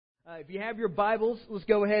If you have your Bibles, let's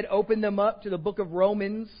go ahead, open them up to the book of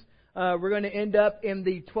Romans. We're going to end up in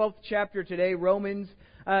the 12th chapter today, Romans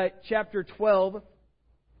chapter 12.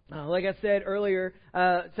 Like I said earlier,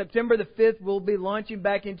 September the 5th, we'll be launching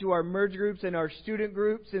back into our merge groups and our student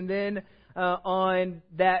groups. And then on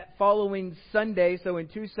that following Sunday, so in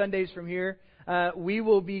 2 Sundays from here, we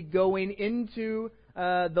will be going into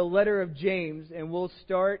the letter of James. And we'll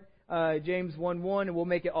start James 1:1, and we'll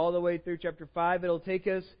make it all the way through chapter 5. It'll take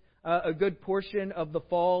us a good portion of the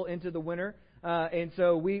fall into the winter. And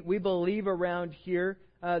so we believe around here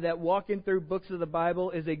that walking through books of the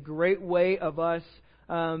Bible is a great way of us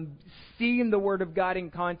seeing the Word of God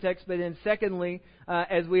in context. But then secondly,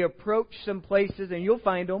 as we approach some places, and you'll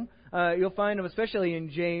find them especially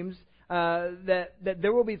in James, that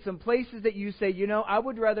there will be some places that you say, you know, I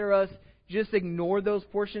would rather us just ignore those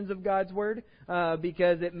portions of God's Word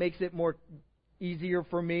because it makes it more easier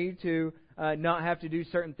for me to not have to do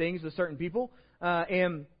certain things with certain people.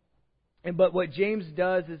 But what James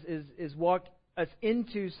does is walk us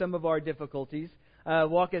into some of our difficulties,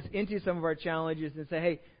 walk us into some of our challenges, and say,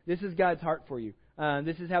 hey, this is God's heart for you.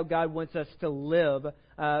 This is how God wants us to live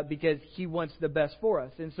because He wants the best for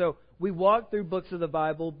us. And so we walk through books of the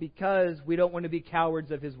Bible because we don't want to be cowards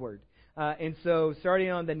of His Word. And so starting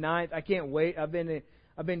on the 9th, I can't wait. I've been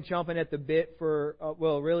chomping at the bit for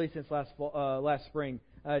really since last spring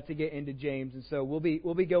to get into James, and so we'll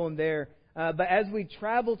be going there. But as we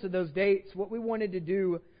travel to those dates, what we wanted to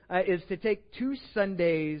do is to take 2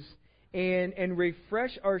 Sundays and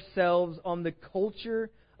refresh ourselves on the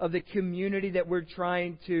culture of the community that we're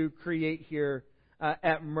trying to create here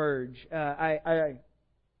at Merge. I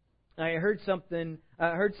heard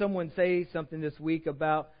someone say something this week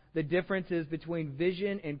about the differences between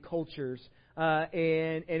vision and cultures,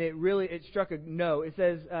 and it struck a note. It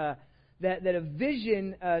says that a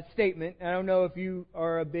vision statement, I don't know if you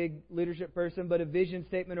are a big leadership person, but a vision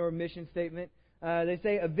statement or a mission statement, they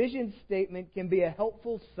say a vision statement can be a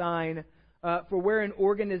helpful sign for where an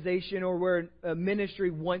organization or where a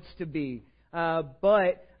ministry wants to be.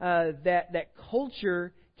 But that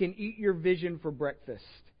culture can eat your vision for breakfast.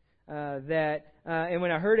 And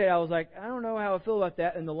when I heard it, I was like, I don't know how I feel about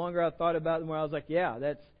that. And the longer I thought about it, the more I was like, yeah,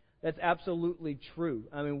 that's absolutely true.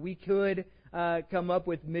 I mean, we could come up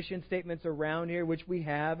with mission statements around here, which we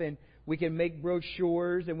have, and we can make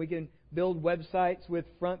brochures, and we can build websites with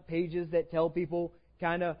front pages that tell people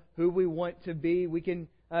kind of who we want to be. We can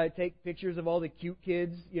take pictures of all the cute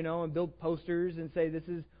kids, and build posters and say this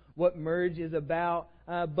is what Merge is about.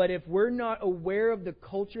 But if we're not aware of the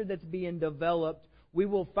culture that's being developed, we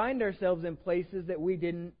will find ourselves in places that we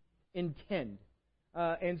didn't intend.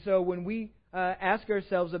 And so when we ask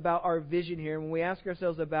ourselves about our vision here, when we ask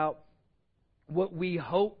ourselves about what we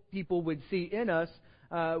hope people would see in us,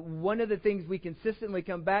 one of the things we consistently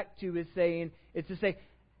come back to is to say,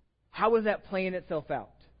 how is that playing itself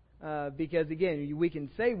out? Because again, we can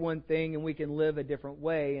say one thing and we can live a different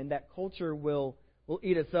way, and that culture will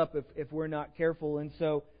eat us up if we're not careful. And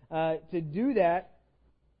so to do that,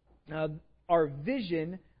 our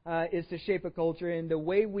vision is to shape a culture, and the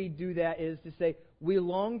way we do that is to say we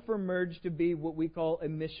long for Merge to be what we call a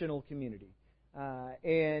missional community.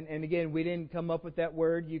 And again, we didn't come up with that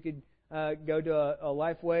word. You could go to a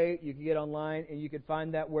Lifeway, you could get online, and you could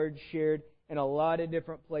find that word shared in a lot of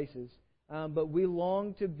different places. But we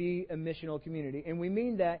long to be a missional community, and we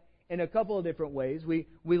mean that in a couple of different ways. We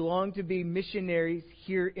long to be missionaries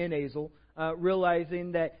here in Azle,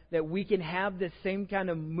 realizing that we can have the same kind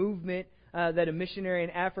of movement that a missionary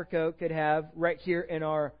in Africa could have right here in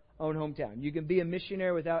our own hometown. You can be a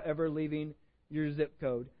missionary without ever leaving your zip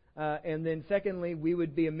code. And then secondly, we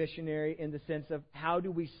would be a missionary in the sense of how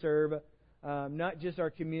do we serve not just our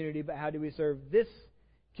community, but how do we serve this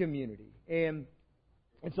community? And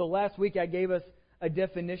so last week I gave us a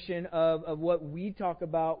definition of what we talk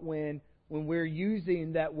about when we're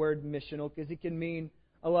using that word missional, because it can mean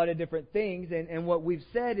a lot of different things. And what we've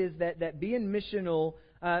said is that being missional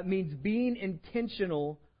means being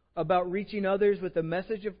intentional about reaching others with the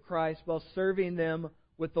message of Christ while serving them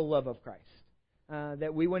with the love of Christ.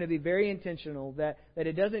 That we want to be very intentional, that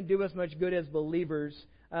it doesn't do us much good as believers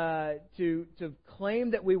to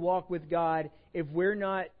claim that we walk with God if we're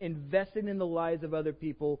not invested in the lives of other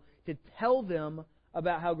people to tell them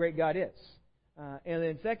about how great God is. And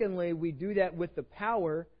then secondly, we do that with the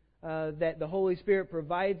power that the Holy Spirit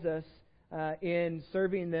provides us in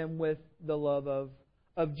serving them with the love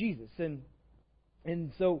of Jesus.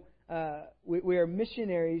 And so we are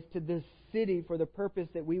missionaries to this city for the purpose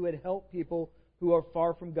that we would help people who are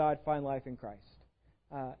far from God find life in Christ.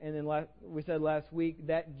 And then we said last week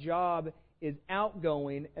that job is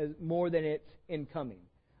outgoing more than it's incoming.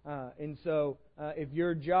 And so if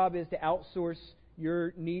your job is to outsource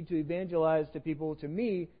your need to evangelize to people to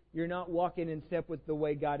me, you're not walking in step with the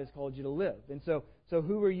way God has called you to live. And so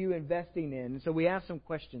who are you investing in? And so we asked some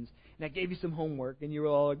questions, and I gave you some homework, and you were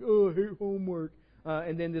all like, oh, I hate homework.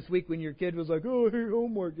 And then this week when your kid was like, oh, I hate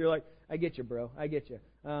homework, you're like, I get you, bro, I get you.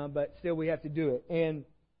 But still we have to do it.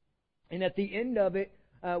 And at the end of it,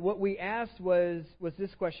 what we asked was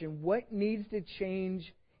this question: what needs to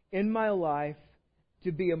change in my life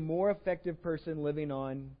to be a more effective person living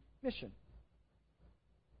on mission?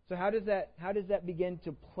 So how does that begin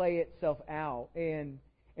to play itself out? And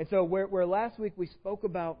so where last week we spoke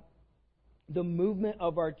about the movement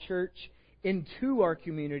of our church into our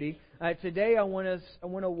community, today I want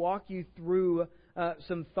to walk you through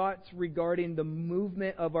some thoughts regarding the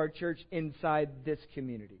movement of our church inside this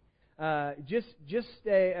community. Just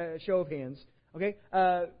a show of hands, okay?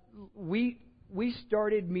 We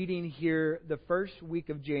started meeting here the first week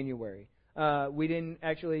of January. We didn't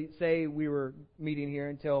actually say we were meeting here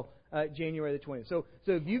until January the 20th. So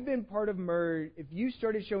if you've been part of Merge, if you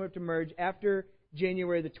started showing up to Merge after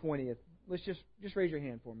January the 20th, let's just raise your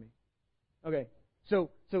hand for me. Okay. So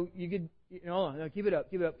you could, hold on, no, keep it up,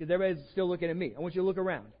 because everybody's still looking at me. I want you to look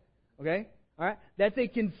around. Okay? All right? That's a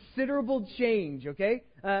considerable change, okay?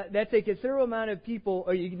 That's a considerable amount of people.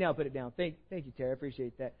 Oh, you can now put it down. Thank you, Tara. I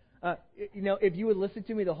appreciate that. If you would listen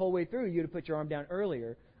to me the whole way through, you would have put your arm down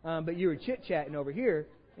earlier. But you were chit-chatting over here.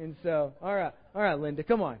 And so, all right, Linda,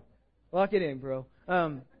 come on. Lock it in, bro.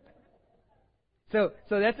 So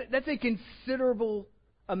that's a considerable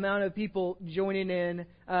amount of people joining in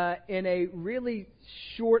a really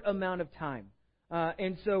short amount of time.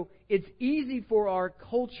 And so it's easy for our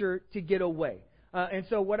culture to get away. And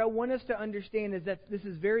so what I want us to understand is that this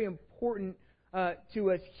is very important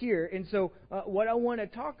to us here. And so what I want to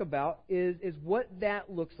talk about is what that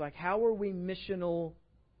looks like. How are we missional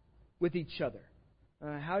with each other?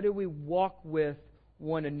 How do we walk with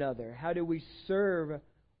one another? How do we serve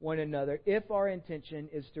one another if our intention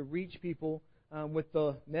is to reach people with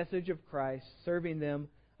the message of Christ, serving them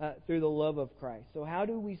through the love of Christ? So how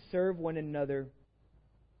do we serve one another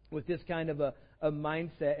with this kind of a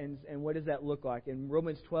mindset, and what does that look like? And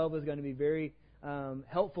Romans 12 is going to be very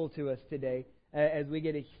helpful to us today as we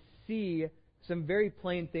get to see some very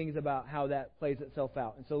plain things about how that plays itself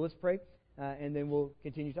out. And so let's pray, and then we'll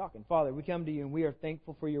continue talking. Father, we come to you, and we are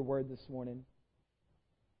thankful for your word this morning.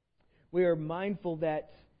 We are mindful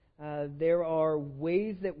that there are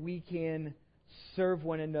ways that we can serve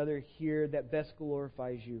one another here that best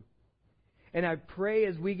glorifies you. And I pray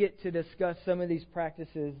as we get to discuss some of these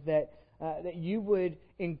practices that you would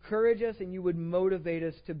encourage us and you would motivate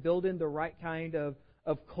us to build in the right kind of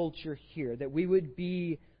culture here, that we would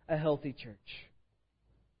be a healthy church.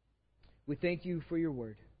 We thank you for your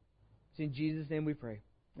word. It's in Jesus' name we pray.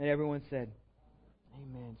 And everyone said,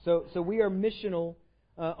 amen. So we are missional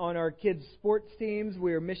on our kids' sports teams.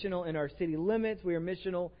 We are missional in our city limits. We are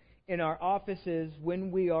missional in our offices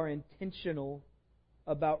when we are intentional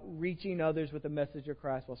about reaching others with the message of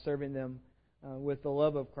Christ while serving them with the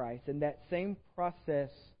love of Christ. And that same process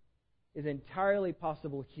is entirely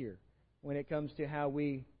possible here when it comes to how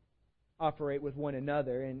we operate with one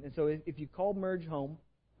another. And so if you call Merge home,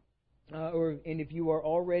 and if you are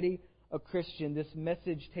already a Christian, this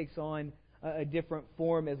message takes on a different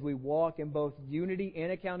form as we walk in both unity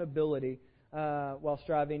and accountability while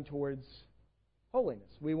striving towards holiness.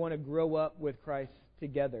 We want to grow up with Christ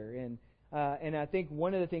together. And I think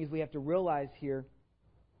one of the things we have to realize here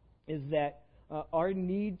is that our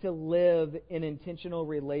need to live in intentional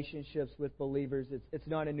relationships with believers, it's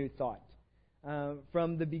not a new thought.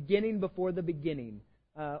 From the beginning, before the beginning,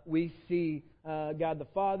 we see God the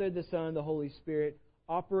Father, the Son, the Holy Spirit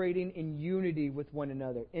operating in unity with one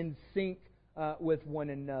another, in sync with one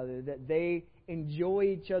another, that they enjoy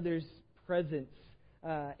each other's presence.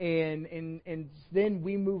 And then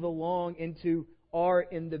we move along into our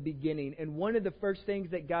in the beginning. And one of the first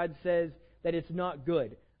things that God says that it's not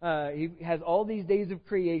good. He has all these days of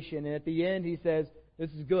creation, and at the end He says, "This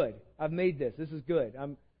is good. I've made this. This is good.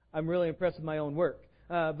 I'm really impressed with my own work."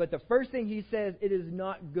 But the first thing He says it is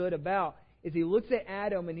not good about is He looks at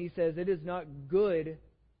Adam and He says it is not good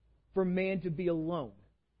for man to be alone.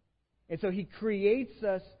 And so He creates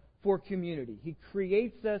us for community. He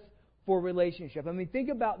creates us for relationship. I mean, think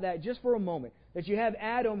about that just for a moment. That you have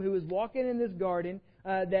Adam who is walking in this garden,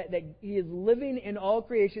 that he is living in all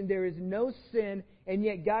creation. There is no sin, and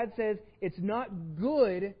yet God says it's not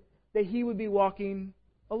good that he would be walking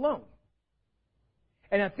alone.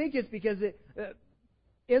 And I think it's because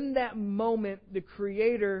in that moment, the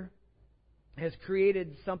Creator has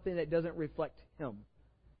created something that doesn't reflect Him.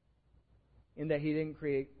 in that He didn't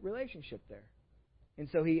create relationship there. And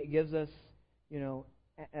so He gives us,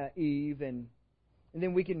 Eve, and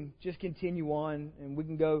then we can just continue on, and we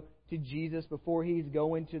can go to Jesus before He's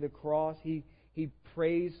going to the cross. He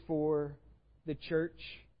prays for the church,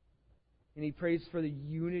 and He prays for the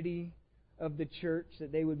unity of the church,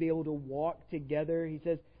 that they would be able to walk together. He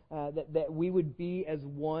says that we would be as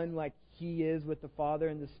one like He is with the Father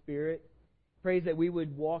and the Spirit. He prays that we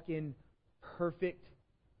would walk in perfect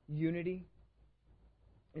unity.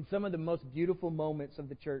 And some of the most beautiful moments of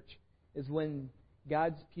the church is when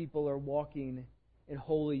God's people are walking in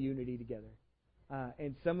holy unity together.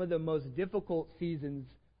 And some of the most difficult seasons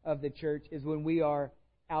of the church is when we are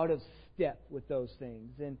out of step with those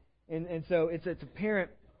things. And so it's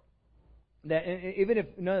apparent that even if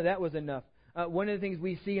none of that was enough, one of the things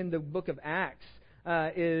we see in the book of Acts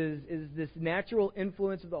is this natural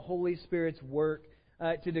influence of the Holy Spirit's work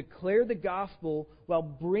to declare the gospel while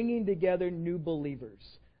bringing together new believers.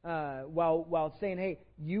 While saying, hey,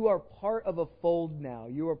 you are part of a fold now.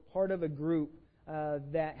 You are part of a group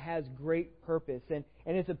that has great purpose. And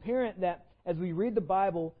it's apparent that as we read the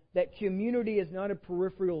Bible, that community is not a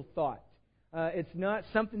peripheral thought. It's not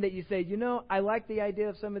something that you say, I like the idea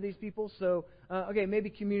of some of these people, so, okay, maybe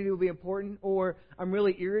community will be important, or I'm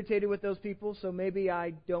really irritated with those people, so maybe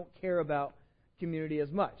I don't care about community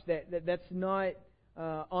as much. That's not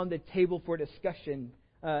on the table for discussion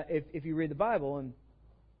if you read the Bible. And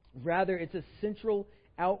rather, it's a central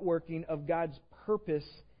outworking of God's purpose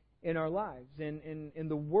in our lives and in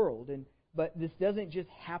the world. But this doesn't just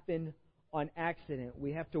happen on accident.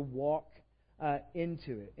 We have to walk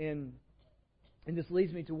into it. And this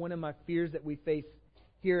leads me to one of my fears that we face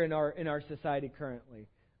here in our society currently,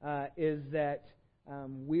 is that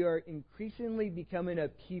we are increasingly becoming a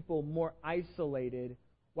people more isolated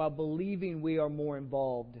while believing we are more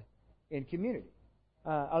involved in community.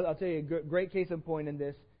 I'll tell you a great case in point in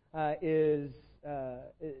this is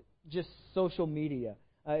just social media.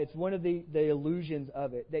 It's one of the illusions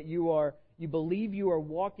of it, that you believe you are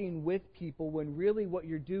walking with people when really what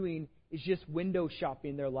you're doing is just window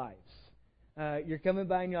shopping their lives. You're coming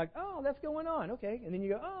by and you're like, oh, that's going on, okay. And then you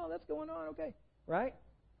go, oh, that's going on, okay, right?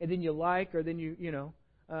 And then you like, or then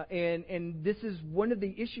and this is one of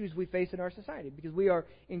the issues we face in our society, because we are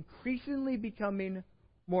increasingly becoming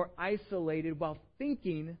more isolated while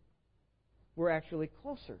thinking we're actually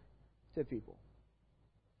closer to people.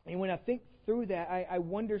 And when I think through that, I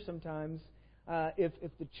wonder sometimes if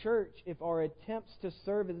the church, if our attempts to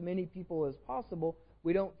serve as many people as possible,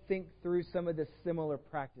 we don't think through some of the similar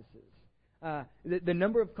practices. The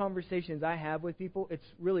number of conversations I have with people, it's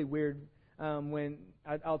really weird when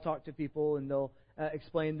I'll talk to people and they'll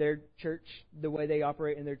explain their church, the way they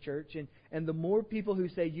operate in their church. And the more people who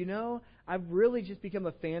say, I've really just become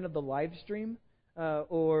a fan of the live stream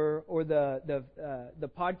or the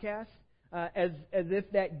podcast, as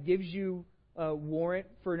if that gives you a warrant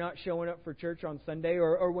for not showing up for church on Sunday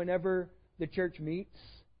or whenever the church meets.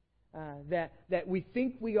 That we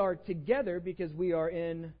think we are together because we are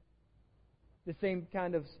in the same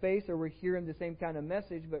kind of space or we're hearing the same kind of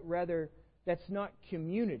message, but rather that's not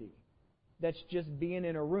community. That's just being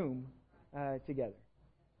in a room together.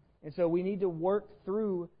 And so we need to work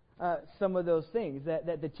through some of those things.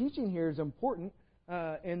 That the teaching here is important,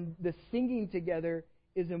 and the singing together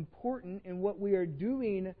is important, and what we are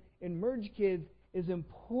doing in Merge Kids is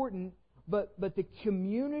important, but the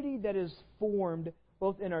community that is formed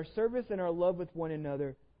both in our service and our love with one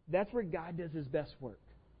another, that's where God does His best work.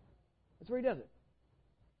 That's where He does it.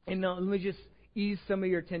 And now let me just ease some of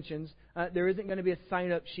your tensions. There isn't going to be a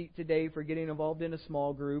sign-up sheet today for getting involved in a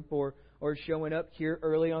small group or showing up here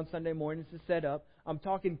early on Sunday mornings to set up. I'm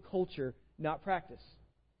talking culture, not practice.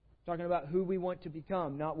 I'm talking about who we want to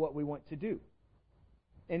become, not what we want to do.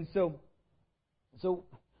 And so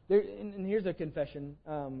there. And here's a confession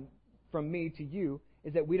from me to you,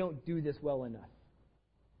 is that we don't do this well enough.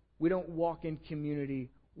 We don't walk in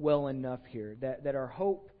community well enough here. That our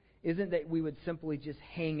hope isn't that we would simply just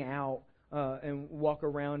hang out and walk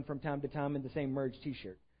around from time to time in the same Merge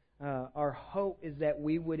t-shirt. Our hope is that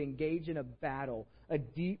we would engage in a battle, a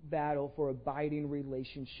deep battle for abiding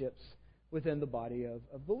relationships within the body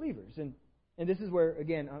of believers. And this is where,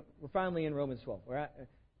 again, we're finally in Romans 12.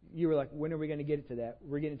 You were like, when are we going to get to that?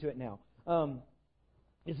 We're getting to it now.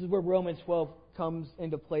 This is where Romans 12 comes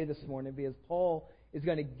into play this morning, because Paul is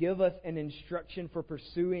going to give us an instruction for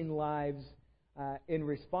pursuing lives in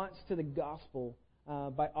response to the gospel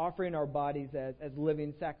by offering our bodies as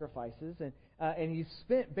living sacrifices. And he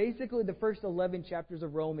spent basically the first 11 chapters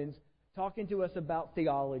of Romans talking to us about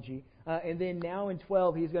theology. And then now in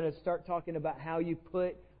 12, he's going to start talking about how you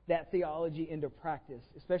put that theology into practice,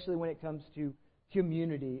 especially when it comes to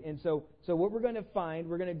community. And so what we're going to find,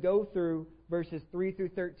 we're going to go through verses 3 through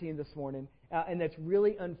 13 this morning. And that's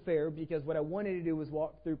really unfair because what I wanted to do was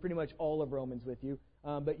walk through pretty much all of Romans with you,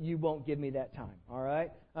 but you won't give me that time, all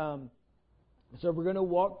right? So we're going to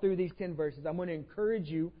walk through these 10 verses. I'm going to encourage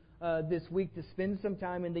you this week to spend some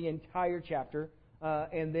time in the entire chapter,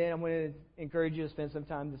 and then I'm going to encourage you to spend some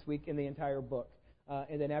time this week in the entire book.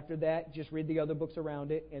 And then after that, just read the other books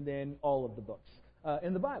around it, and then all of the books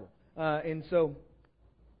in the Bible.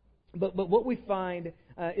 But what we find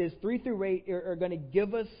is 3 through 8 are going to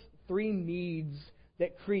give us 3 needs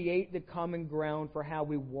that create the common ground for how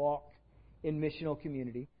we walk in missional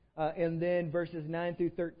community. And then verses 9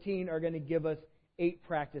 through 13 are going to give us 8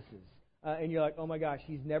 practices. And you're like, oh my gosh,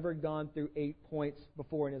 he's never gone through 8 points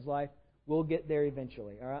before in his life. We'll get there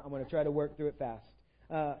eventually. All right, I'm going to try to work through it fast.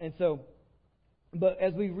 But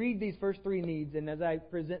as we read these first 3 needs, and as I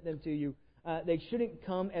present them to you, they shouldn't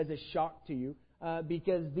come as a shock to you,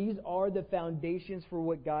 because these are the foundations for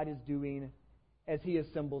what God is doing as He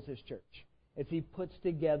assembles His church, as He puts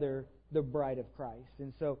together the bride of Christ.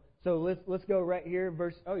 And so let's go right here.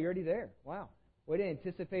 Oh, you're already there. Wow. Way to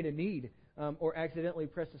anticipate a need or accidentally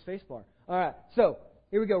press the space bar. All right, so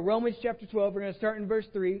here we go. Romans chapter 12. We're going to start in verse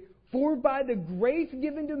 3. For by the grace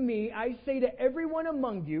given to me, I say to everyone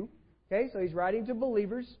among you. Okay, so he's writing to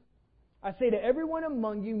believers. I say to everyone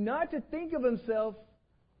among you not to think of himself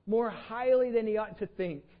more highly than he ought to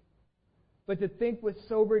think, but to think with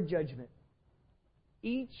sober judgment,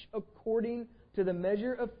 each according to the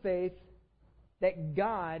measure of faith that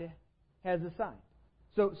God has assigned.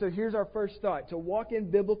 So here's our first thought. To walk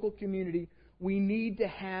in biblical community, we need to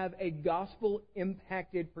have a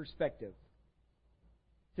gospel-impacted perspective.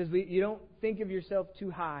 It says you don't think of yourself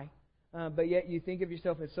too high, but yet you think of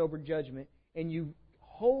yourself in sober judgment, and you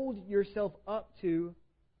hold yourself up to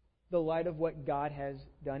the light of what God has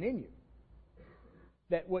done in you.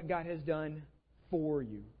 That what God has done for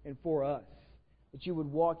you and for us. That you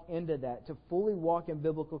would walk into that. To fully walk in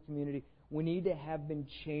biblical community, we need to have been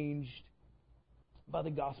changed by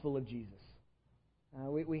the gospel of Jesus.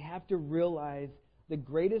 We have to realize the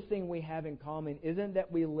greatest thing we have in common isn't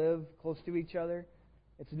that we live close to each other.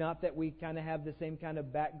 It's not that we kind of have the same kind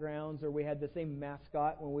of backgrounds or we had the same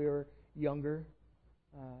mascot when we were younger.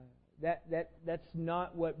 That's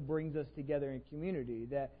not what brings us together in community.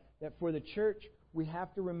 That for the church, we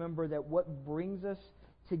have to remember that what brings us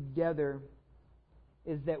together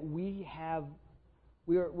is that we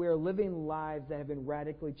are living lives that have been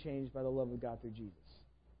radically changed by the love of God through Jesus.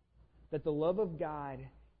 That the love of God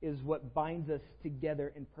is what binds us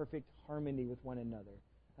together in perfect harmony with one another.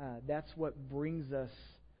 That's what brings us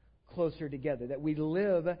closer together. That we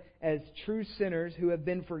live as true sinners who have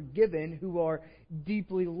been forgiven, who are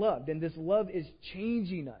deeply loved. And this love is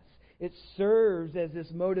changing us. It serves as this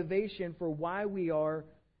motivation for why we are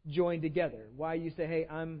joined together. Why you say, hey,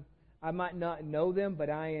 I might not know them, but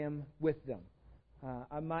I am with them.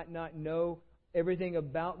 I might not know everything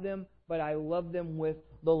about them, but I love them with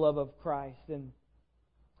the love of Christ.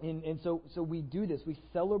 And so we do this. We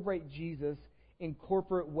celebrate Jesus in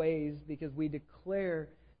corporate ways because we declare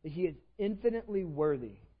that He is infinitely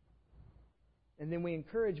worthy. And then we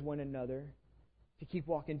encourage one another to keep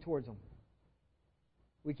walking towards Him.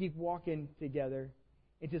 We keep walking together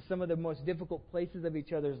into some of the most difficult places of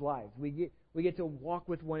each other's lives. We get to walk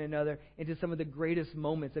with one another into some of the greatest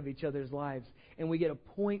moments of each other's lives. And we get a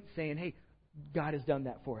point saying, hey, God has done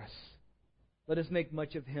that for us. Let us make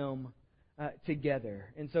much of Him together.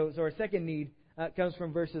 And so our second need comes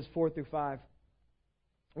from verses 4 through 5,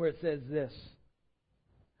 where it says this.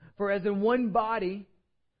 For as in one body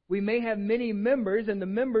we may have many members, and the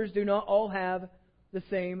members do not all have the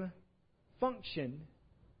same function.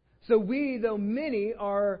 So we, though many,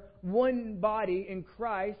 are one body in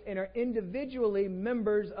Christ and are individually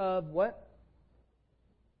members of what?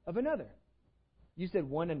 Of another. You said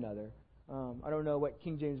one another. I don't know what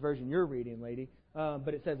King James Version you're reading, lady,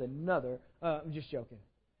 but it says another. I'm just joking.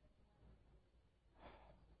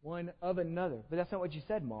 One of another. But that's not what you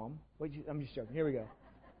said, Mom. I'm just joking. Here we go.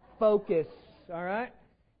 Focus. All right?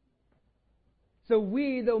 So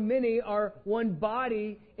we, though many, are one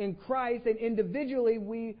body in Christ, and individually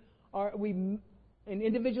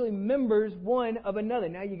individually members one of another.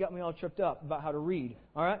 Now you got me all tripped up about how to read.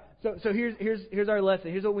 All right. So here's our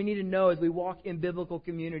lesson. Here's what we need to know as we walk in biblical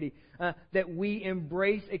community: that we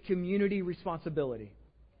embrace a community responsibility.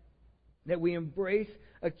 That we embrace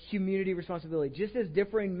a community responsibility. Just as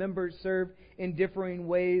differing members serve in differing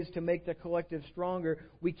ways to make the collective stronger,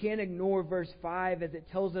 we can't ignore verse 5 as it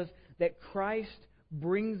tells us that Christ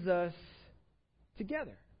brings us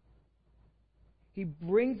together. He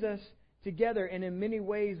brings us together, and in many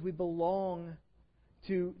ways we belong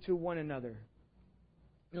to one another.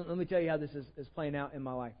 Let me tell you how this is playing out in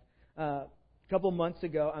my life. A couple months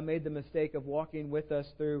ago, I made the mistake of walking with us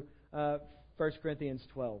through 1 Corinthians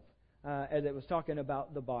 12 as it was talking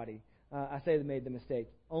about the body. I say I made the mistake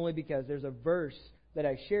only because there's a verse that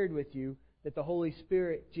I shared with you that the Holy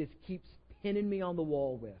Spirit just keeps pinning me on the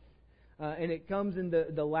wall with. And it comes in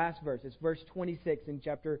the last verse. It's verse 26 in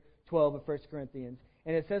chapter 12 of 1 Corinthians.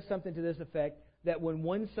 And it says something to this effect, that when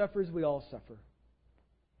one suffers, we all suffer.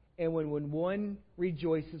 And when one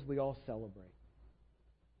rejoices, we all celebrate.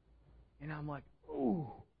 And I'm like, ooh.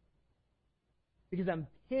 Because I'm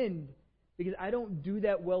pinned. Because I don't do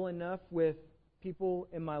that well enough with people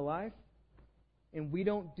in my life. And we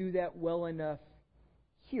don't do that well enough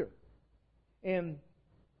here. And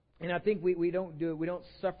I think we don't do it. We don't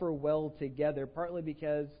suffer well together, partly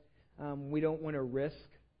because we don't want to risk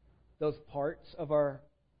those parts of our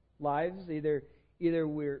lives. Either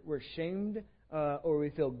we're shamed or we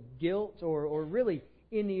feel guilt or really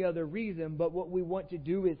any other reason. But what we want to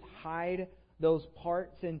do is hide those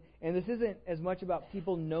parts. And this isn't as much about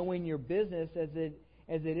people knowing your business as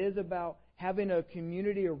it is about having a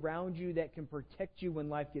community around you that can protect you when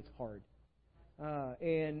life gets hard.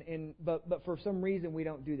 But for some reason we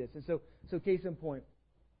don't do this. And so case in point,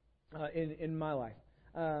 in my life,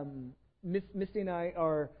 Misty and I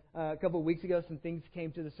are a couple of weeks ago. Some things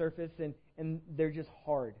came to the surface, and they're just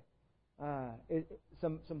hard.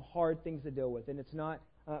 Some hard things to deal with, and it's not.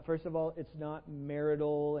 First of all, it's not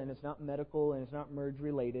marital, and it's not medical, and it's not merge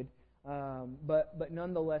related. But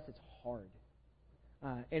nonetheless, it's hard,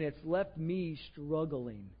 and it's left me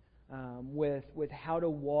struggling with how to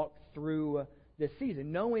walk through this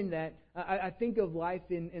season, knowing that I think of life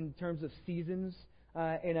in terms of seasons,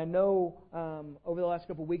 and I know over the last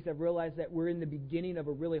couple of weeks I've realized that we're in the beginning of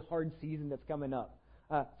a really hard season that's coming up.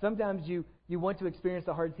 Sometimes you want to experience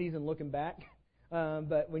the hard season looking back,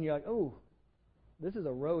 but when you're like, oh, this is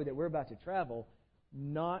a road that we're about to travel,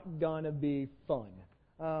 not gonna be fun.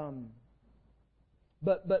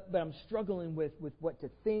 But I'm struggling with what to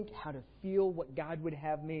think, how to feel, what God would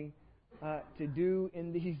have me to do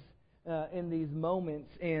in these moments,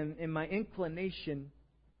 and my inclination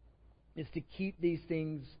is to keep these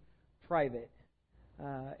things private,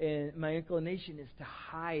 and my inclination is to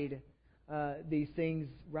hide these things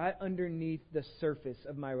right underneath the surface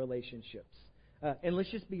of my relationships. And let's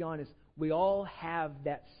just be honest, we all have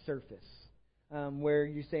that surface where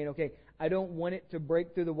you're saying, okay, I don't want it to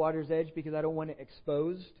break through the water's edge because I don't want it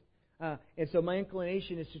exposed. And so my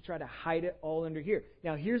inclination is to try to hide it all under here.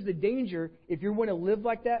 Now, here's the danger. If you want to live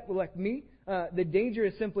like that, like me, the danger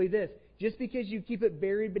is simply this. Just because you keep it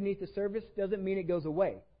buried beneath the surface doesn't mean it goes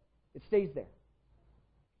away. It stays there.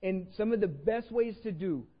 And some of the best ways to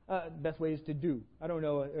do, I don't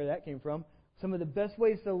know where that came from, some of the best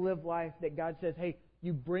ways to live life that God says, hey,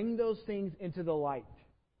 you bring those things into the light.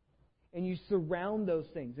 And you surround those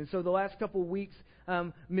things. And so the last couple of weeks,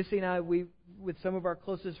 Missy and I, with some of our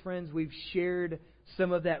closest friends, we've shared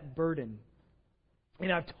some of that burden.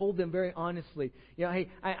 And I've told them very honestly, hey,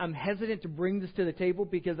 I'm hesitant to bring this to the table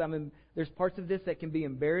because there's parts of this that can be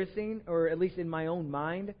embarrassing, or at least in my own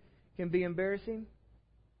mind can be embarrassing.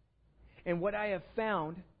 And what I have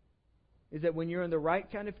found is that when you're in the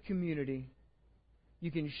right kind of community,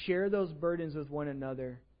 you can share those burdens with one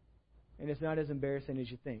another, and it's not as embarrassing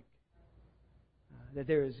as you think. That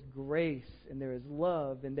there is grace, and there is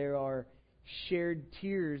love, and there are shared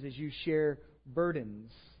tears as you share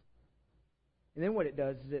burdens. And then what it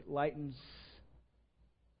does is it lightens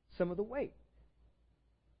some of the weight.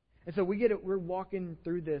 And so we're walking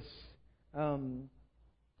through this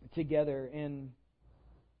together, and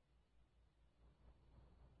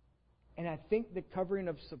I think the covering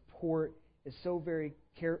of support is so very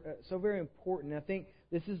important. I think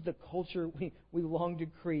this is the culture we long to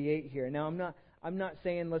create here. Now, I'm not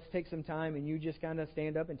saying let's take some time and you just kind of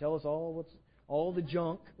stand up and tell us all the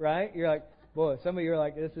junk, right? You're like, boy, some of you are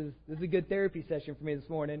like, this is a good therapy session for me this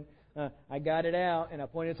morning. I got it out and I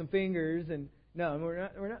pointed some fingers, and no,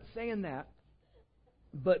 we're not saying that.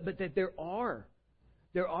 But that there are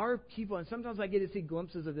people, and sometimes I get to see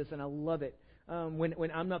glimpses of this, and I love it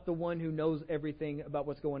when I'm not the one who knows everything about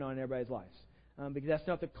what's going on in everybody's lives, because that's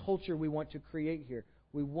not the culture we want to create here.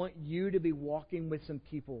 We want you to be walking with some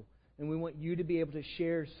people. And we want you to be able to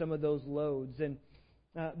share some of those loads. And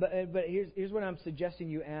but here's what I'm suggesting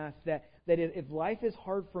you ask, that if life is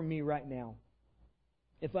hard for me right now,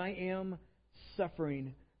 if I am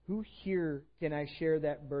suffering, who here can I share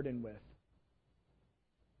that burden with?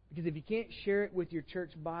 Because if you can't share it with your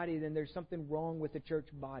church body, then there's something wrong with the church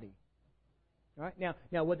body. All right?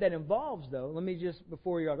 Now, what that involves, though, let me just,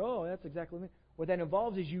 before you're like, oh, that's exactly what that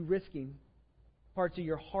involves is you risking parts of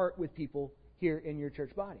your heart with people here in your church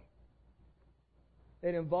body.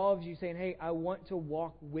 It involves you saying, hey, I want to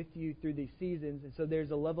walk with you through these seasons. And so there's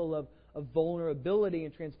a level of vulnerability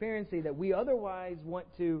and transparency that we otherwise want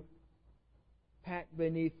to pack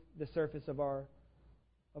beneath the surface of our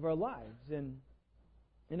lives. And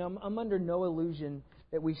I'm under no illusion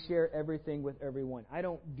that we share everything with everyone. I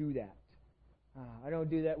don't do that. I don't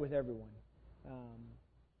do that with everyone.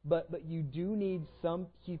 But you do need some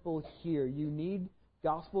people here. You need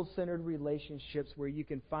gospel-centered relationships where you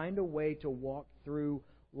can find a way to walk through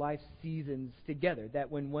life's seasons together. That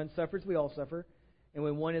when one suffers, we all suffer. And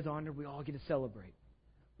when one is honored, we all get to celebrate.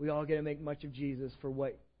 We all get to make much of Jesus for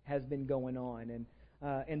what has been going on.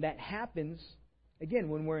 And that happens, again,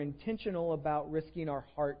 when we're intentional about risking our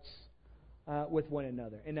hearts with one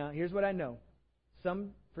another. And now, here's what I know.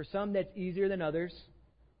 For some, that's easier than others,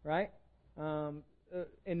 right?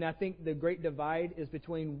 And I think the great divide is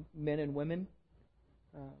between men and women.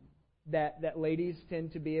 That ladies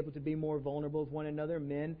tend to be able to be more vulnerable with one another.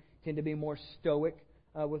 Men tend to be more stoic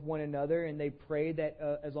with one another. And they pray that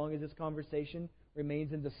as long as this conversation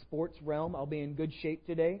remains in the sports realm, I'll be in good shape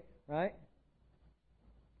today, right?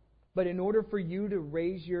 But in order for you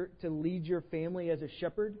to lead your family as a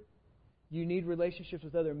shepherd, you need relationships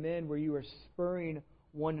with other men where you are spurring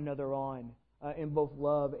one another on in both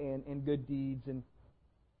love and good deeds. And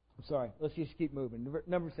I'm sorry, let's just keep moving.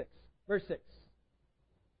 Number 6, verse 6.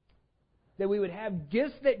 That we would have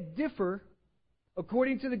gifts that differ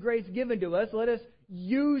according to the grace given to us. Let us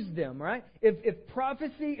use them, right? If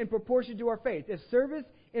prophecy in proportion to our faith, if service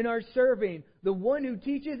in our serving, the one who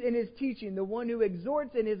teaches in his teaching, the one who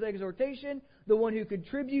exhorts in his exhortation, the one who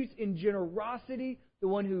contributes in generosity, the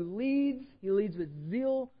one who leads, he leads with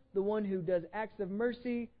zeal, the one who does acts of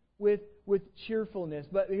mercy with cheerfulness.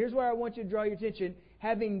 But here's where I want you to draw your attention.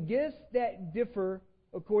 Having gifts that differ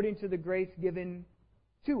according to the grace given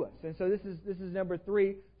to us. And so this is number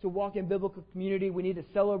 3. To walk in biblical community, we need to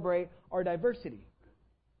celebrate our diversity.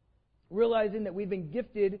 Realizing that we've been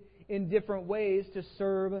gifted in different ways to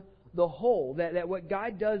serve the whole. That what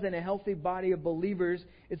God does in a healthy body of believers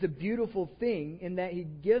is a beautiful thing in that He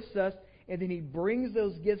gifts us and then He brings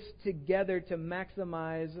those gifts together to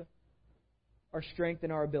maximize our strength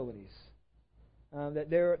and our abilities. That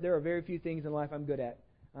there are very few things in life I'm good at.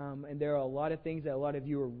 And there are a lot of things that a lot of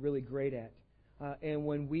you are really great at. And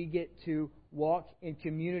when we get to walk in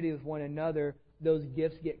community with one another, those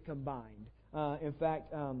gifts get combined. In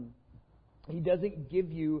fact, He doesn't give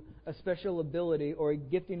you a special ability or a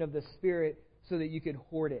gifting of the Spirit so that you could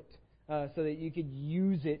hoard it, so that you could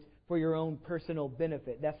use it for your own personal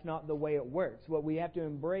benefit. That's not the way it works. What we have to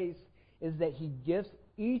embrace is that He gifts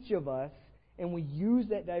each of us, and we use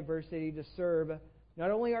that diversity to serve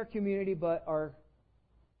not only our community, but our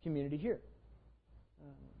community here.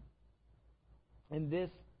 And this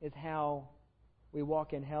is how we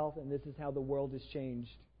walk in health, and this is how the world is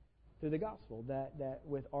changed through the gospel. That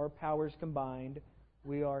with our powers combined,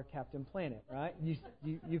 we are Captain Planet, right?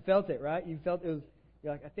 You felt it, right? You felt it was.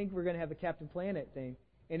 You're like, I think we're going to have a Captain Planet thing.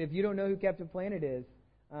 And if you don't know who Captain Planet is,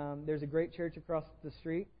 there's a great church across the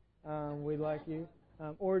street. We'd like you.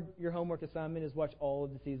 Or your homework assignment is watch all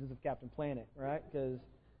of the seasons of Captain Planet, right? Because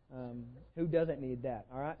who doesn't need that?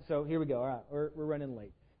 All right. So here we go. All right, we're running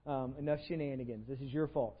late. Enough shenanigans. This is your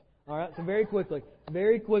fault. All right. So very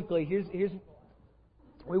quickly, here's.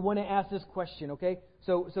 We want to ask this question, okay?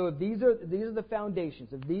 So if these are the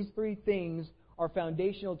foundations, if these 3 things are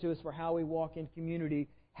foundational to us for how we walk in community,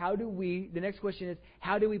 the next question is,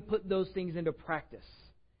 how do we put those things into practice?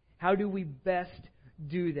 How do we best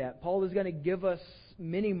do that? Paul is going to give us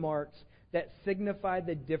many marks that signify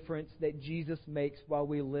the difference that Jesus makes while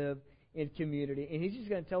we live in community. And he's just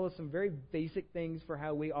going to tell us some very basic things for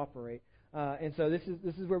how we operate. And so this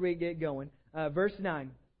is where we get going. Verse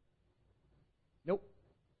 9. Nope.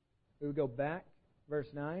 We would go back. Verse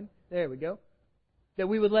 9. There we go. That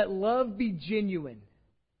we would let love be genuine.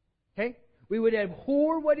 Okay? We would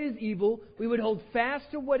abhor what is evil. We would hold fast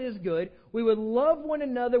to what is good. We would love one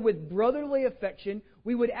another with brotherly affection.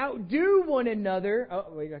 We would outdo one another.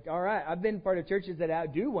 Oh, all right. I've been part of churches that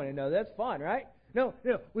outdo one another. That's fun, right? No.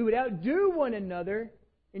 We would outdo one another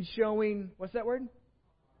in showing, what's that word?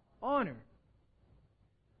 Honor.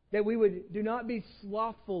 That we would do not be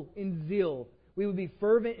slothful in zeal. We would be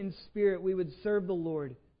fervent in spirit. We would serve the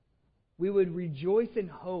Lord. We would rejoice in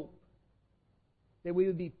hope. That we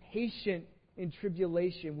would be patient in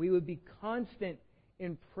tribulation. We would be constant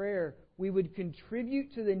in prayer. We would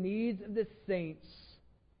contribute to the needs of the saints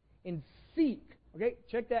and seek. Okay,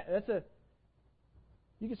 check that.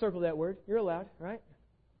 You can circle that word. You're allowed, right?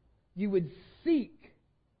 You would seek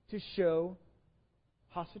to show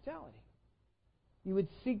hospitality. You would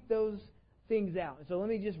seek those things out. So let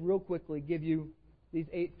me just real quickly give you these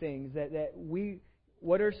 8 things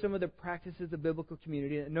what are some of the practices of biblical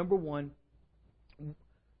community? Number 1,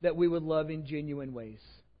 that we would love in genuine ways.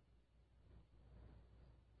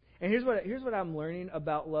 And here's what I'm learning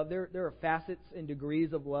about love. There are facets and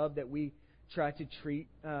degrees of love that we try to treat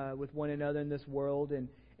with one another in this world, and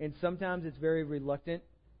sometimes it's very reluctant,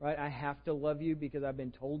 right? I have to love you because I've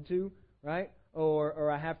been told to, right? Or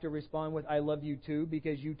I have to respond with "I love you too"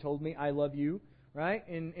 because you told me I love you, right?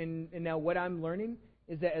 And now what I'm learning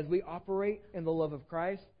is that as we operate in the love of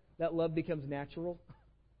Christ, that love becomes natural.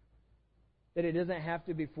 That it doesn't have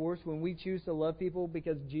to be forced. When we choose to love people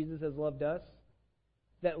because Jesus has loved us,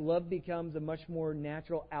 that love becomes a much more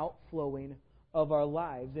natural outflowing of our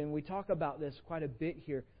lives. And we talk about this quite a bit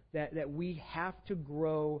here, that we have to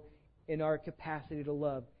grow in our capacity to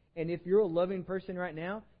love. And if you're a loving person right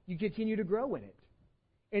now, you continue to grow in it.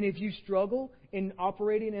 And if you struggle in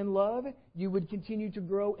operating in love, you would continue to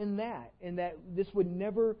grow in that. And that this would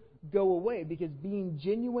never go away, because being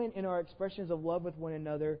genuine in our expressions of love with one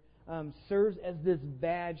another serves as this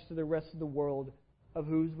badge to the rest of the world of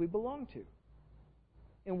whose we belong to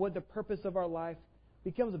and what the purpose of our life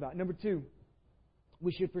becomes about. Number 2,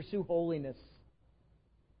 we should pursue holiness.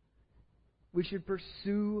 We should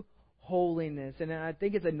pursue holiness. And I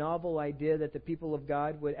think it's a novel idea that the people of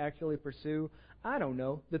God would actually pursue, I don't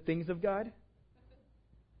know, the things of God.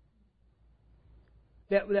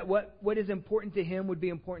 That what is important to Him would be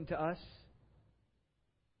important to us.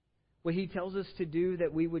 What He tells us to do,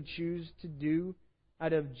 that we would choose to do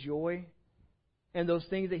out of joy. And those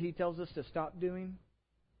things that He tells us to stop doing,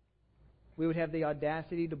 we would have the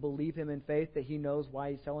audacity to believe Him in faith that He knows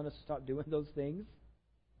why He's telling us to stop doing those things.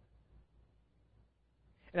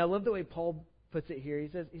 And I love the way Paul puts it here. He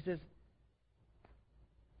says,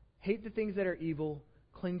 hate the things that are evil,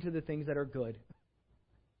 cling to the things that are good.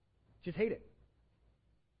 Just hate it.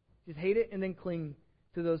 Just hate it and then cling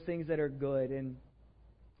to those things that are good. And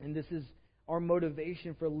this is our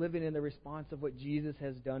motivation for living in the response of what Jesus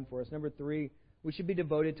has done for us. Number 3, we should be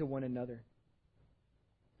devoted to one another.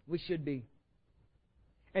 We should be.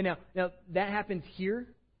 And now that happens here.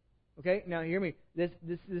 Okay, now hear me. This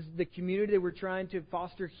is the community that we're trying to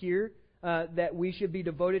foster here, that we should be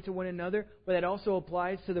devoted to one another, but that also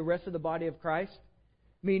applies to the rest of the body of Christ,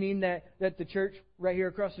 meaning that the church right here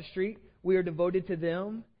across the street, we are devoted to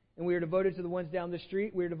them, and we are devoted to the ones down the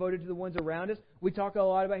street. We are devoted to the ones around us. We talk a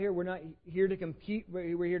lot about here, we're not here to compete,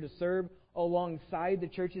 we're here to serve alongside the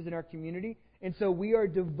churches in our community. And so we are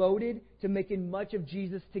devoted to making much of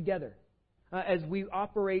Jesus together. As we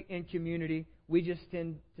operate in community, we just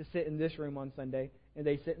tend to sit in this room on Sunday, and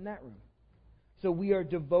they sit in that room. So we are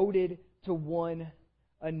devoted to one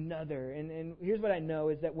another. And here's what I know,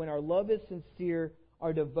 is that when our love is sincere,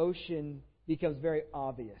 our devotion becomes very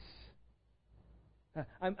obvious.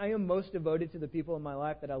 I am most devoted to the people in my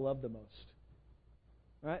life that I love the most.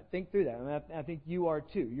 All right? Think through that. I mean, I think you are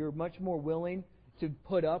too. You're much more willing to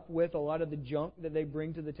put up with a lot of the junk that they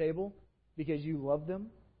bring to the table because you love them.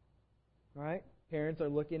 All right? Parents are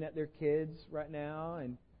looking at their kids right now,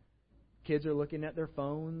 and kids are looking at their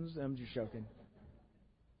phones. I'm just joking.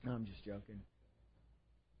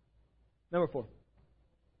 Number 4.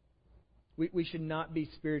 We should not be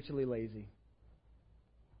spiritually lazy.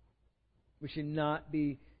 We should not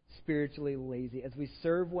be spiritually lazy. As we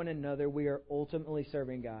serve one another, we are ultimately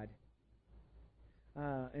serving God.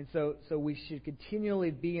 And so we should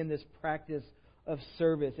continually be in this practice of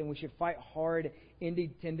service, and we should fight hard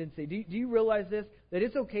independency. Do you realize this? That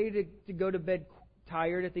it's okay to go to bed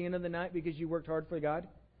tired at the end of the night because you worked hard for God?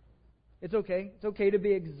 It's okay. It's okay to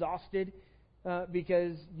be exhausted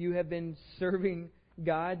because you have been serving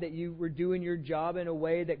God, that you were doing your job in a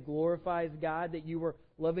way that glorifies God, that you were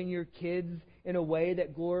loving your kids in a way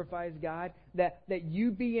that glorifies God. That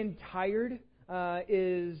you being tired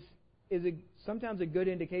is sometimes a good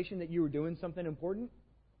indication that you were doing something important.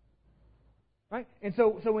 Right? And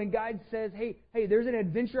so when God says, hey, there's an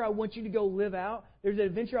adventure I want you to go live out, there's an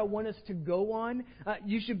adventure I want us to go on,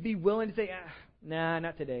 you should be willing to say, nah,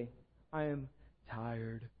 not today. I am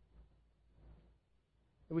tired.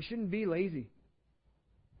 And we shouldn't be lazy.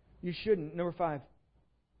 You shouldn't. Number 5,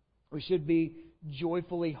 we should be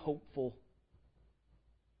joyfully hopeful.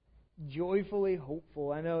 Joyfully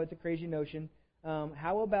hopeful. I know it's a crazy notion.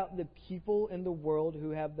 How about the people in the world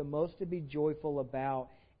who have the most to be joyful about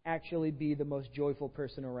actually be the most joyful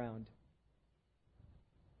person around?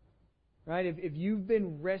 Right? If you've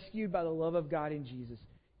been rescued by the love of God in Jesus,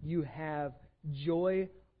 you have joy,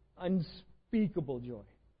 unspeakable joy.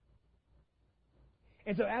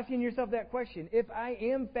 And so asking yourself that question, if I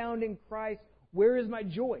am found in Christ, where is my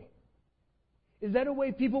joy? Is that a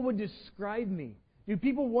way people would describe me? Do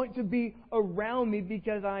people want to be around me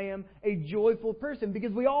because I am a joyful person?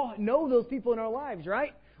 Because we all know those people in our lives,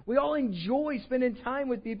 right? We all enjoy spending time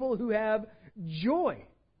with people who have joy.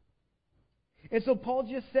 And so Paul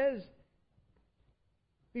just says,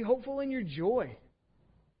 be hopeful in your joy.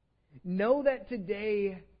 Know that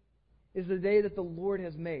today is the day that the Lord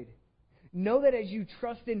has made. Know that as you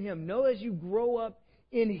trust in Him, know as you grow up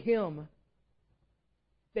in Him,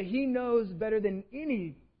 that He knows better than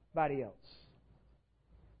anybody else.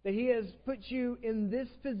 That He has put you in this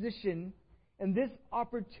position and this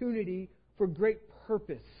opportunity for great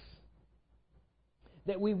purpose.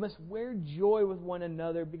 That we must wear joy with one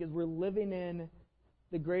another because we're living in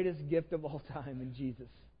the greatest gift of all time in Jesus.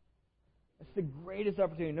 That's the greatest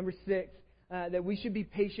opportunity. Number 6, that we should be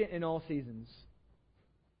patient in all seasons.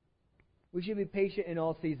 We should be patient in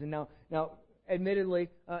all seasons. Now, admittedly,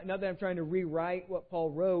 not that I'm trying to rewrite what Paul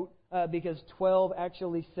wrote, because verse 12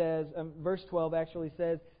 actually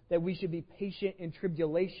says that we should be patient in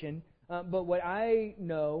tribulation. But what I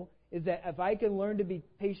know is that if I can learn to be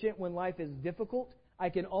patient when life is difficult, I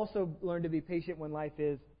can also learn to be patient when life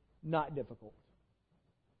is not difficult.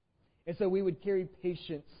 And so we would carry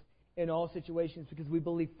patience in all situations because we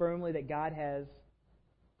believe firmly that God has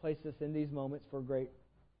placed us in these moments for a great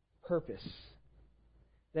purpose.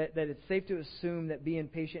 That it's safe to assume that being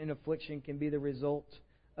patient in affliction can be the result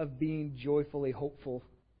of being joyfully hopeful.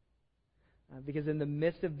 Because in the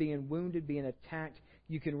midst of being wounded, being attacked,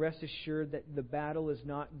 you can rest assured that the battle is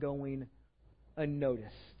not going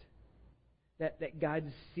unnoticed. That God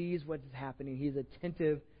sees what's happening. He's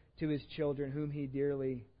attentive to His children, whom He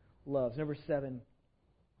dearly loves. Number 7,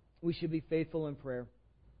 we should be faithful in prayer.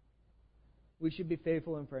 We should be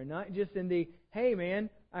faithful in prayer. Not just in the, hey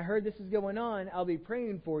man, I heard this is going on, I'll be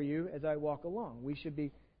praying for you as I walk along. We should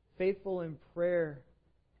be faithful in prayer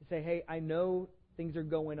to say, hey, I know things are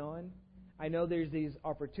going on. I know there's these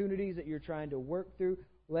opportunities that you're trying to work through.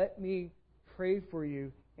 Let me pray for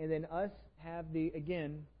you. And then us have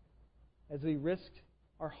again, as we risked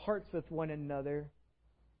our hearts with one another,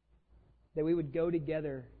 that we would go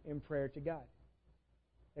together in prayer to God.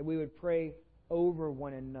 That we would pray over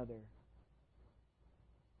one another.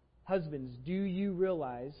 Husbands, do you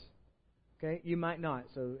realize, okay, you might not,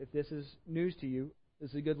 so if this is news to you,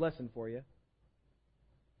 this is a good lesson for you,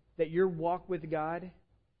 that your walk with God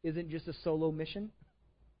isn't just a solo mission?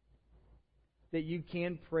 That you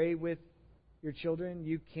can pray with your children,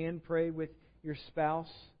 you can pray with your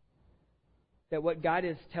spouse, that what God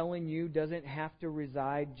is telling you doesn't have to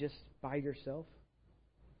reside just by yourself.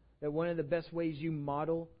 That one of the best ways you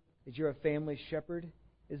model that you're a family shepherd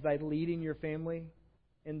is by leading your family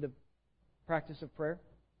in the practice of prayer.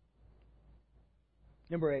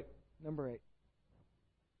 Number 8.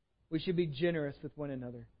 We should be generous with one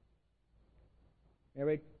another.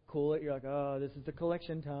 Everybody cool it. You're like, oh, this is the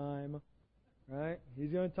collection time. Right?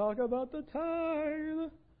 He's going to talk about the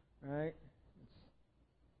tithe. Right?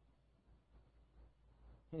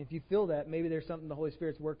 And if you feel that, maybe there's something the Holy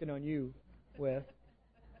Spirit's working on you with.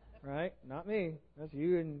 Right? Not me. That's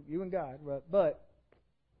you and God. But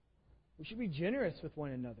we should be generous with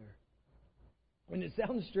one another. And it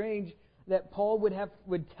sounds strange that Paul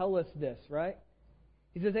would tell us this, right?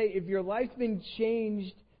 He says, hey, if your life's been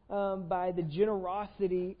changed by the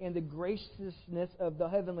generosity and the graciousness of the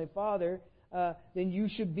Heavenly Father, then you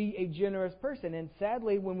should be a generous person. And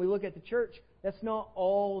sadly, when we look at the church, that's not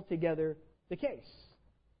altogether the case.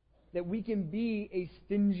 That we can be a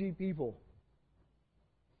stingy people.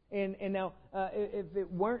 And now, if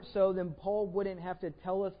it weren't so, then Paul wouldn't have to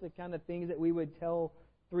tell us the kind of things that we would tell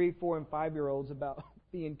 3, 4, and 5-year-olds about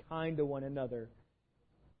being kind to one another.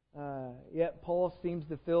 Yet Paul seems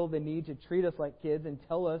to feel the need to treat us like kids and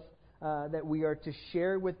tell us that we are to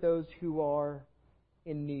share with those who are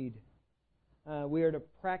in need. We are to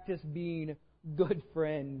practice being good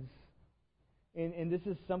friends. And this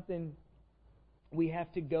is something we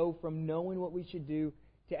have to go from knowing what we should do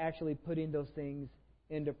to actually putting those things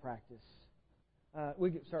into practice.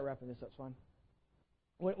 We can start wrapping this up, Swan.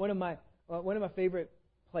 One of my favorite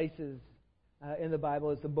places in the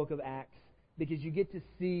Bible is the book of Acts, because you get to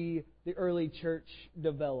see the early church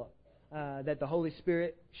develop. That the Holy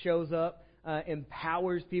Spirit shows up,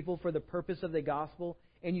 empowers people for the purpose of the gospel,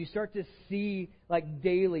 and you start to see, like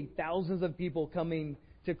daily, thousands of people coming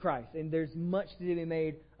to Christ. And there's much to be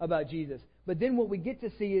made about Jesus. But then what we get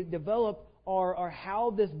to see is develop are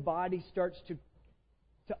how this body starts to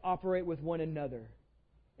operate with one another.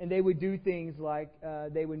 And they would do things like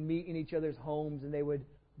they would meet in each other's homes, and they would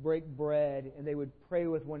break bread and they would pray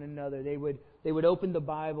with one another. They would open the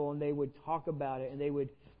Bible and they would talk about it, and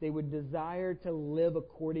they would desire to live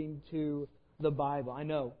according to the Bible. I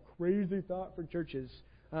know, crazy thought for churches.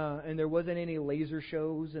 And there wasn't any laser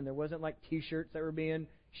shows, and there wasn't like T-shirts that were being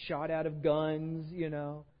shot out of guns, you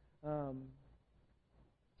know.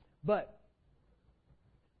 But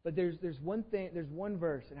there's one thing. There's one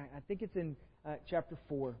verse, and I think it's in chapter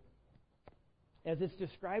 4, as it's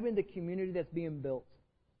describing the community that's being built.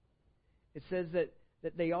 It says that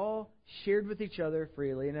they all shared with each other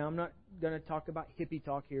freely. And I'm not going to talk about hippie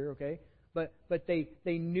talk here, okay? But they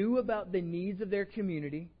knew about the needs of their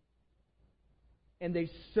community, and they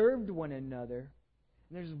served one another.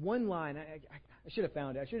 And there's one line, I should have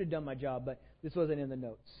found it. I should have done my job, but this wasn't in the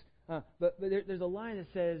notes. But there's a line that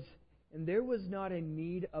says, and there was not a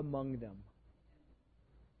need among them.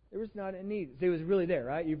 There was not a need. So it was really there,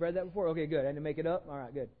 right? You've read that before? Okay, good. I didn't make it up? All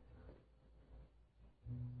right, good.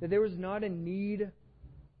 That there was not a need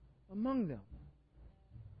among them.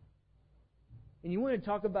 And you want to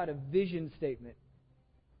talk about a vision statement.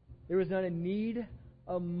 There was not a need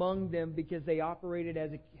among them because they operated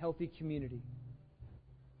as a healthy community.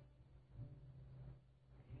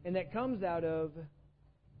 And that comes out of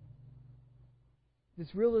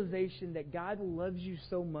this realization that God loves you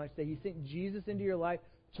so much that He sent Jesus into your life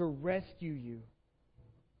to rescue you.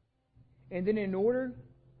 And then in order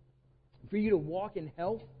for you to walk in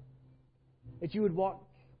health, that you would walk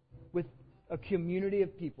with a community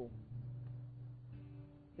of people.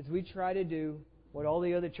 As we try to do what all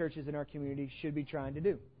the other churches in our community should be trying to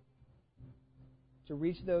do. To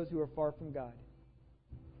reach those who are far from God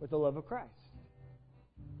with the love of Christ.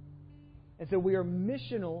 And so we are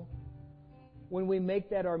missional when we make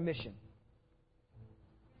that our mission.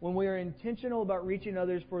 When we are intentional about reaching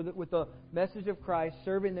others with the message of Christ,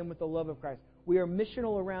 serving them with the love of Christ. We are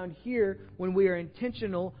missional around here when we are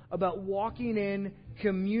intentional about walking in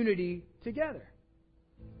community together.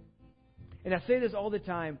 And I say this all the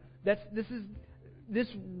time. This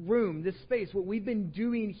room, this space, what we've been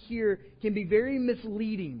doing here can be very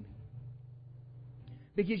misleading.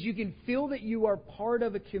 Because you can feel that you are part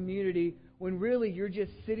of a community when really you're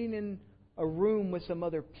just sitting in a room with some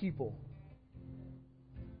other people.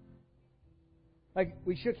 Like,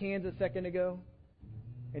 we shook hands a second ago,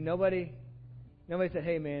 and nobody said,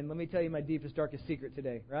 hey man, let me tell you my deepest, darkest secret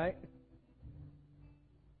today, right?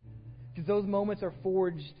 Because those moments are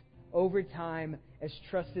forged over time as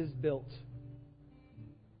trust is built.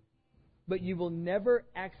 But you will never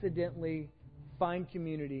accidentally find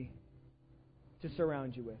community to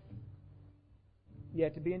surround you with. You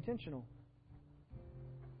have to be intentional.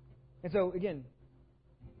 And so, again,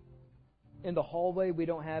 in the hallway, we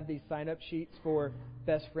don't have these sign-up sheets for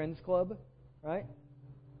Best Friends Club, right?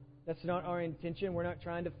 That's not our intention. We're not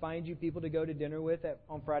trying to find you people to go to dinner with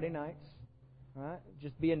on Friday nights. All right?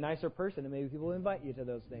 Just be a nicer person, and maybe people will invite you to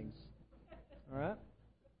those things. All right?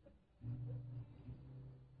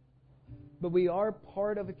 But we are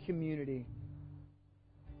part of a community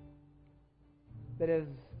that has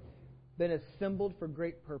been assembled for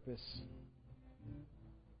great purpose.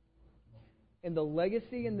 And the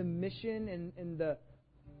legacy and the mission and the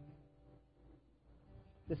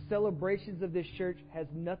celebrations of this church has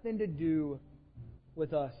nothing to do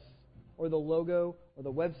with us or the logo or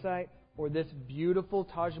the website or this beautiful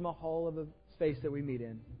Taj Mahal of a space that we meet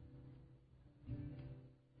in.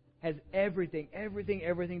 Has everything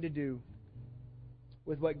to do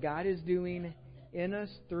with what God is doing in us,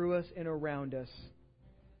 through us, and around us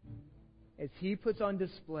as He puts on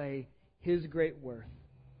display His great worth.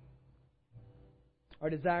 Our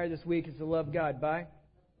desire this week is to love God by.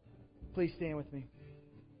 Please stand with me.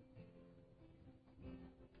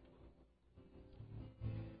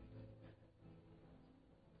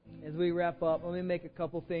 As we wrap up, let me make a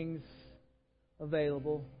couple things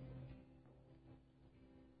available.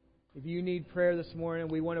 If you need prayer this morning,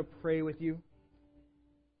 we want to pray with you.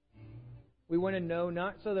 We want to know,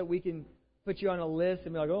 not so that we can put you on a list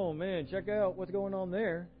and be like, oh man, check out what's going on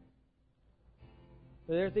there.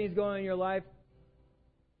 But there are things going on in your life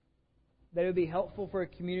that it would be helpful for a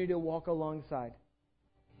community to walk alongside.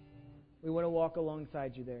 We want to walk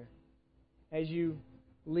alongside you there. As you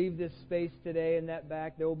leave this space today in that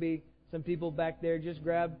back, there will be some people back there. Just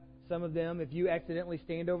grab some of them. If you accidentally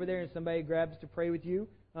stand over there and somebody grabs to pray with you,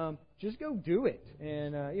 just go do it.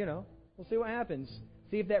 And, we'll see what happens.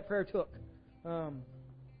 See if that prayer took. But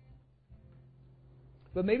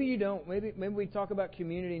maybe you don't. Maybe we talk about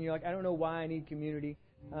community and you're like, I don't know why I need community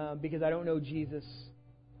because I don't know Jesus.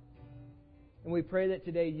 And we pray that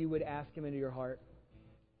today you would ask Him into your heart.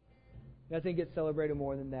 Nothing gets celebrated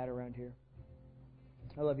more than that around here.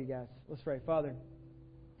 I love you guys. Let's pray. Father,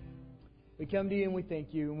 We come to you and we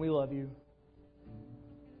thank you and we love you.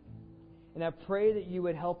 And I pray that you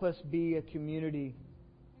would help us be a community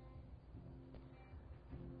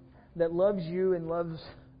that loves you and loves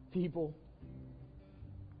people.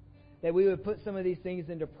 That we would put some of these things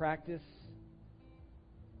into practice.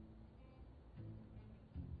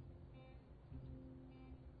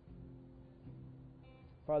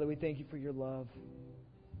 Father, we thank you for your love.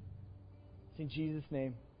 It's in Jesus'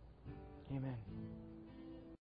 name. Amen.